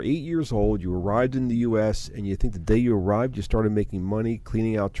 Wait. You were 8 years old. You arrived in the U.S., and you think the day you arrived, you started making money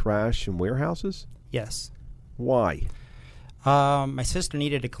cleaning out trash in warehouses? Yes. Why? My sister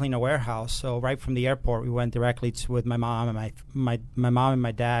needed to clean a warehouse, so right from the airport, we went directly with my mom and my mom and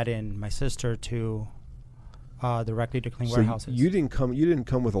my dad and my sister to directly to clean warehouses. You didn't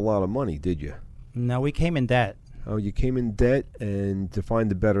come with a lot of money, did you? No, we came in debt. Oh, you came in debt and to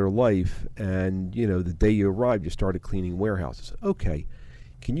find a better life, and the day you arrived, you started cleaning warehouses. Okay,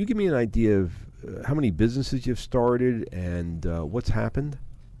 can you give me an idea of how many businesses you've started and what's happened?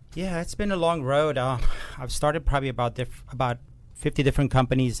 Yeah, it's been a long road. I've started probably about 50 different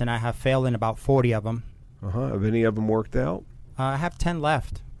companies, and I have failed in about 40 of them. Have any of them worked out? I have 10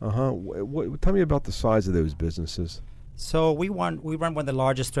 left. Tell me about the size of those businesses. So we run one of the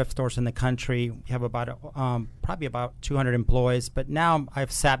largest thrift stores in the country. We have probably about 200 employees. But now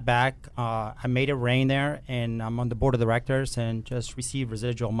I've sat back. I made it rain there, and I'm on the board of directors and just receive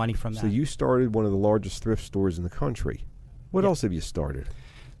residual money from that. So you started one of the largest thrift stores in the country. What else have you started?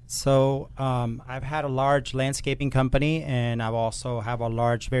 So I've had a large landscaping company, and I've also have a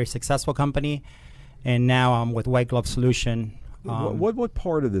large, very successful company, and now I'm with White Glove Solution. What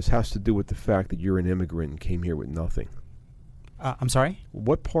part of this has to do with the fact that you're an immigrant and came here with nothing? I'm sorry?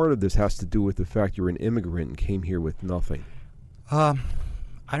 What part of this has to do with the fact you're an immigrant and came here with nothing? I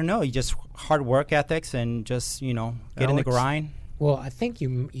don't know. You just hard work ethics and just, get in the grind. Well, I think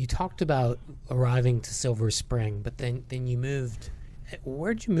you talked about arriving to Silver Spring, but then you moved.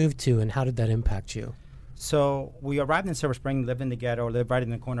 Where'd you move to, and how did that impact you? So we arrived in Silver Spring, lived in the ghetto, lived right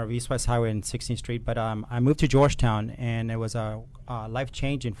in the corner of East West Highway and 16th Street. But I moved to Georgetown, and it was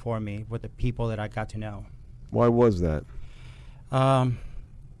life-changing for me with the people that I got to know. Why was that?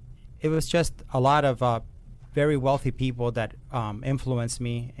 It was just a lot of very wealthy people that influenced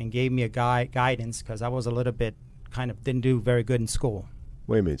me and gave me a guidance, because I was a little bit didn't do very good in school.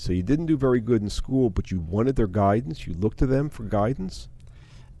 Wait a minute. So you didn't do very good in school, but you wanted their guidance? You looked to them for guidance?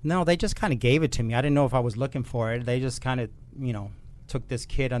 No, they just kind of gave it to me. I didn't know if I was looking for it. They just kind of, took this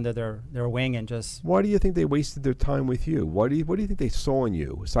kid under their wing and just... Why do you think they wasted their time with you? What do you think they saw in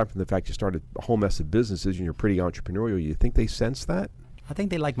you? Aside from the fact you started a whole mess of businesses and you're pretty entrepreneurial, you think they sensed that? I think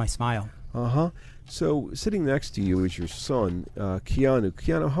they like my smile. So sitting next to you is your son, Keanu.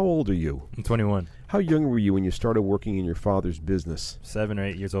 Keanu, how old are you? I'm 21. How young were you when you started working in your father's business? 7 or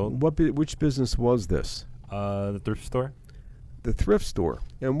 8 years old. Which business was this? The thrift store. The thrift store.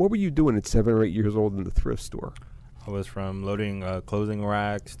 And what were you doing at 7 or 8 years old in the thrift store? I was from loading clothing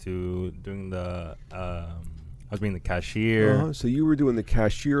racks to doing I was being the cashier. So you were doing the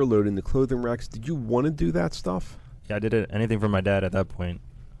cashier, loading the clothing racks. Did you want to do that stuff? Yeah, I did anything for my dad at that point.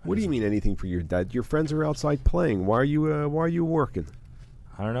 What do you mean anything for your dad? Your friends are outside playing. Why are you working?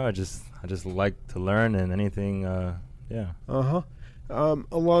 I don't know. I just like to learn and anything.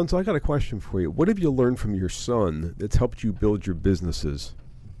 Alonzo, I got a question for you. What have you learned from your son that's helped you build your businesses?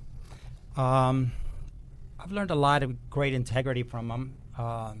 I've learned a lot of great integrity from him.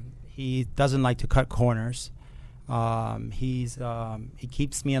 He doesn't like to cut corners. He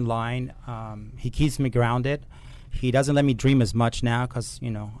keeps me in line. He keeps me grounded. He doesn't let me dream as much now because,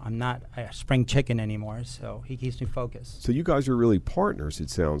 I'm not a spring chicken anymore, so he keeps me focused. So you guys are really partners, it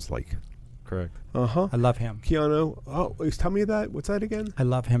sounds like. Correct. I love him. Keanu, tell me that. What's that again? I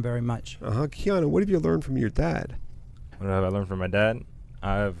love him very much. Keanu, what have you learned from your dad? What have I learned from my dad?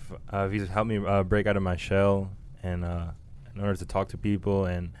 He's helped me break out of my shell and in order to talk to people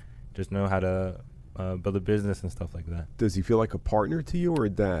and just know how to build a business and stuff like that. Does he feel like a partner to you or a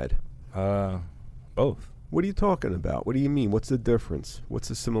dad? Both. What are you talking about? What do you mean? What's the difference? What's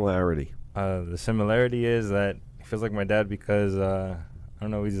the similarity? The similarity is that he feels like my dad because, I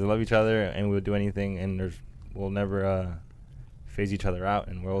don't know, we just love each other and we'll do anything and we'll never phase each other out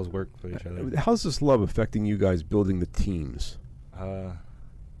and we'll always work with each other. How's this love affecting you guys building the teams?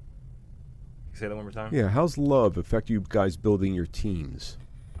 Say that one more time? Yeah, how's love affect you guys building your teams?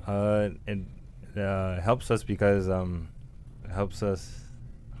 It helps us because it helps us...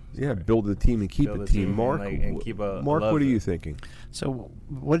 Yeah, build a team and keep a team. Mark, Mark, what are you thinking? So,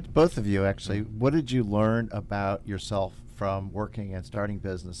 both of you actually, what did you learn about yourself from working and starting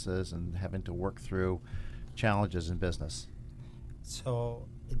businesses and having to work through challenges in business? So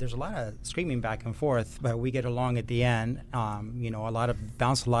there's a lot of screaming back and forth, but we get along at the end.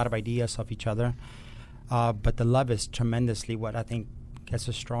 Bounce a lot of ideas off each other. But the love is tremendously what I think gets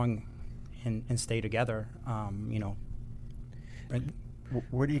us strong and stay together.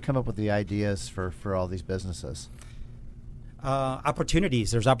 Where do you come up with the ideas for all these businesses?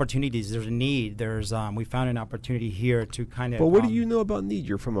 Opportunities. There's opportunities. There's a need. We found an opportunity here to kind of. But what do you know about need?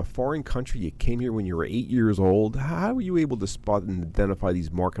 You're from a foreign country. You came here when you were 8 years old. How were you able to spot and identify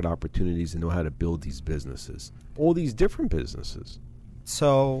these market opportunities and know how to build these businesses? All these different businesses.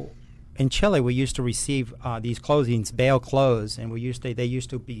 So, in Chile, we used to receive these clothings, bale clothes, and they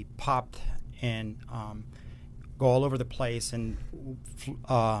used to be popped and go all over the place, and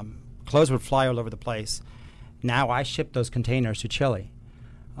clothes would fly all over the place. Now I ship those containers to Chile,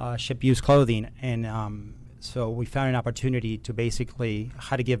 ship used clothing, and so we found an opportunity to basically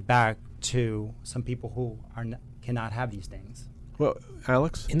how to give back to some people who cannot have these things. Well,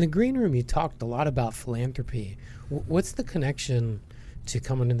 Alex? In the green room, you talked a lot about philanthropy. What's the connection to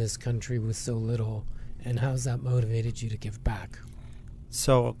coming to this country with so little, and how's that motivated you to give back?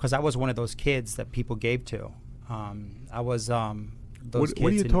 So, because I was one of those kids that people gave to. I was those kids.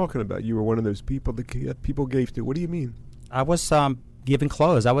 What are you talking about? You were one of those people that people gave to. What do you mean? I was giving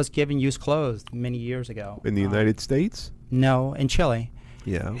clothes. I was giving used clothes many years ago. In the United States? No, in Chile.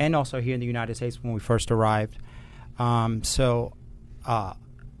 Yeah. And also here in the United States when we first arrived. So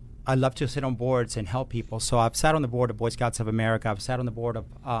I love to sit on boards and help people. So I've sat on the board of Boy Scouts of America. I've sat on the board of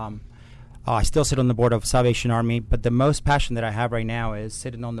I still sit on the board of Salvation Army, but the most passion that I have right now is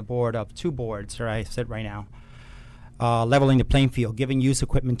sitting on the board of 2 boards where I sit right now. Leveling the playing field, giving used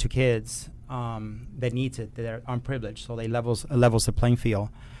equipment to kids that needs it, that are unprivileged, so they levels the playing field.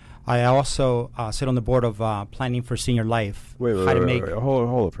 I also sit on the board of Planning for Senior Life. Wait, hold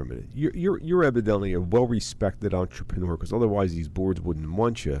on for a minute. You're evidently a well-respected entrepreneur, because otherwise these boards wouldn't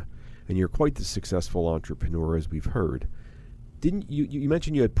want you, and you're quite the successful entrepreneur, as we've heard. Didn't you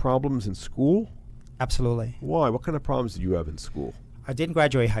mentioned you had problems in school? Absolutely. Why? What kind of problems did you have in school? I didn't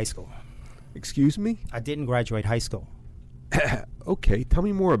graduate high school. Excuse me? I didn't graduate high school. Okay, tell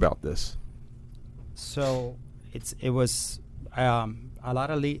me more about this. So it was a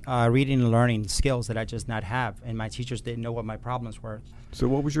lot of reading and learning skills that I just not have, and my teachers didn't know what my problems were. So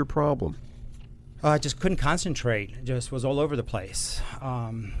what was your problem? I just couldn't concentrate. Just was all over the place.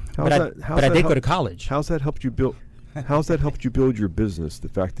 But I did go to college. How's that helped you build? How's that helped you build your business? The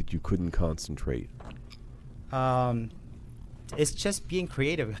fact that you couldn't concentrate. It's just being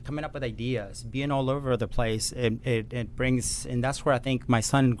creative, coming up with ideas, being all over the place. It brings, and that's where I think my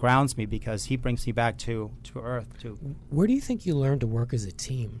son grounds me, because he brings me back to earth. Where do you think you learned to work as a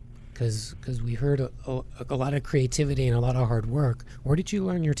team? Because we heard a lot of creativity and a lot of hard work. Where did you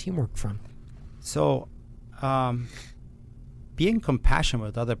learn your teamwork from? So, being compassionate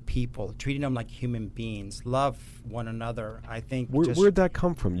with other people, treating them like human beings, love one another. I think. Where'd that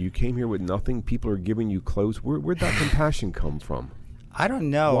come from? You came here with nothing. People are giving you clothes. Where'd that compassion come from? I don't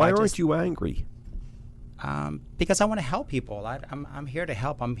know. Why aren't you angry? Because I want to help people. I'm here to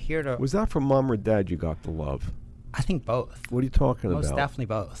help. I'm here to. Was that from mom or dad you got the love? I think both. What are you talking about? Most definitely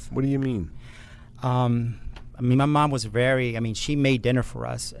both. What do you mean? My mom was she made dinner for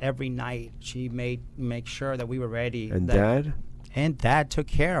us every night. She make sure that we were ready. And dad? And dad took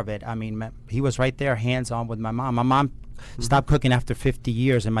care of it. He was right there, hands-on with my mom. My mom stopped cooking after 50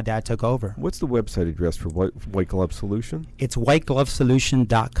 years, and my dad took over. What's the website address for White Glove Solution? It's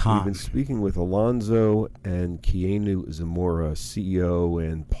whiteglovesolution.com. We've been speaking with Alonzo and Keanu Zamora, CEO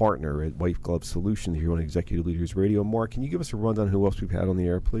and partner at White Glove Solution here on Executive Leaders Radio. Mark, can you give us a rundown who else we've had on the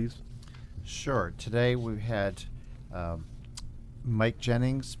air, please? Sure. Today we've had Mike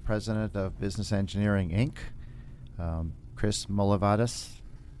Jennings, President of Business Engineering, Inc., Chris Mullivadis,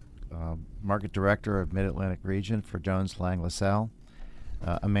 Market Director of Mid-Atlantic Region for Jones Lang LaSalle,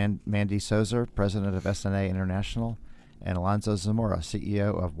 Mandy Sozer, President of SNA International, and Alonzo Zamora,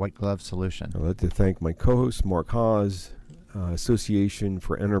 CEO of White Glove Solution. I'd like to thank my co-host, Mark Haas, Association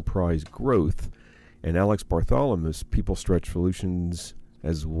for Enterprise Growth, and Alex Bartholomew, People Stretch Solutions,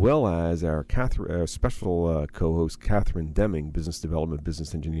 as well as our special co-host, Catherine Deming, Business Development,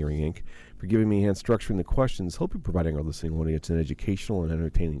 Business Engineering, Inc., for giving me a hand structuring the questions, hopefully providing our listening audience an educational and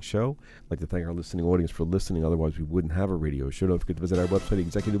entertaining show. I'd like to thank our listening audience for listening. Otherwise, we wouldn't have a radio show. Don't forget to visit our website,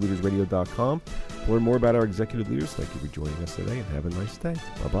 executiveleadersradio.com, to learn more about our executive leaders. Thank you for joining us today, and have a nice day.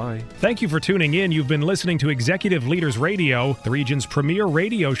 Bye-bye. Thank you for tuning in. You've been listening to Executive Leaders Radio, the region's premier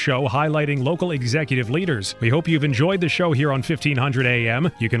radio show highlighting local executive leaders. We hope you've enjoyed the show here on 1500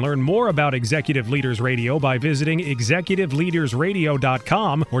 AM. You can learn more about Executive Leaders Radio by visiting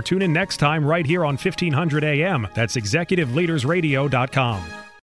executiveleadersradio.com, or tune in next time right here on 1500 AM. That's executiveleadersradio.com.